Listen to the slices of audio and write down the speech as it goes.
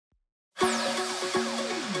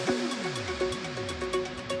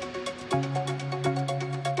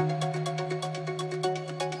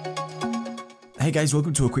Hey guys,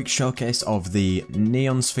 welcome to a quick showcase of the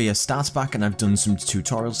NeonSphere starter pack, and I've done some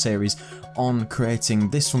tutorial series on creating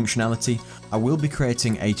this functionality. I will be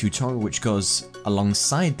creating a tutorial which goes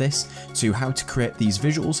alongside this to how to create these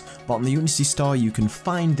visuals, but on the Unity store you can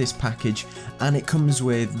find this package and it comes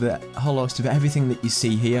with the whole host of everything that you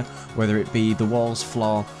see here, whether it be the walls,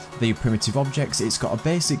 floor, the primitive objects. It's got a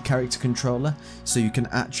basic character controller so you can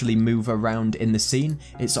actually move around in the scene.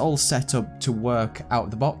 It's all set up to work out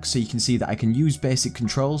of the box, so you can see that I can use basic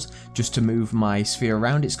controls just to move my sphere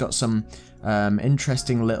around. It's got some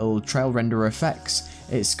interesting little trail render effects.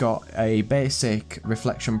 It's got a basic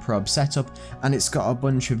reflection probe setup, and it's got a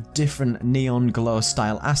bunch of different neon glow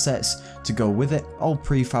style assets to go with it, all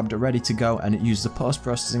prefabbed ready to go, and it uses the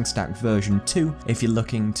post-processing stack version 2 if you're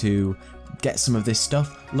looking to get some of this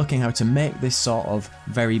stuff, looking how to make this sort of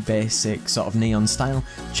very basic sort of neon style.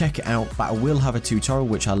 Check it out, but I will have a tutorial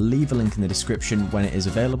which I'll leave a link in the description when it is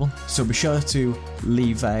available, so be sure to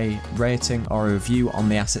leave a rating or a review on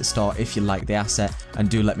the asset store if you like the asset, and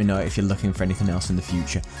do let me know if you're looking for anything else in the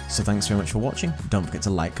future. So thanks very much for watching. Don't forget to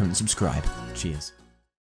like, comment and subscribe. Cheers.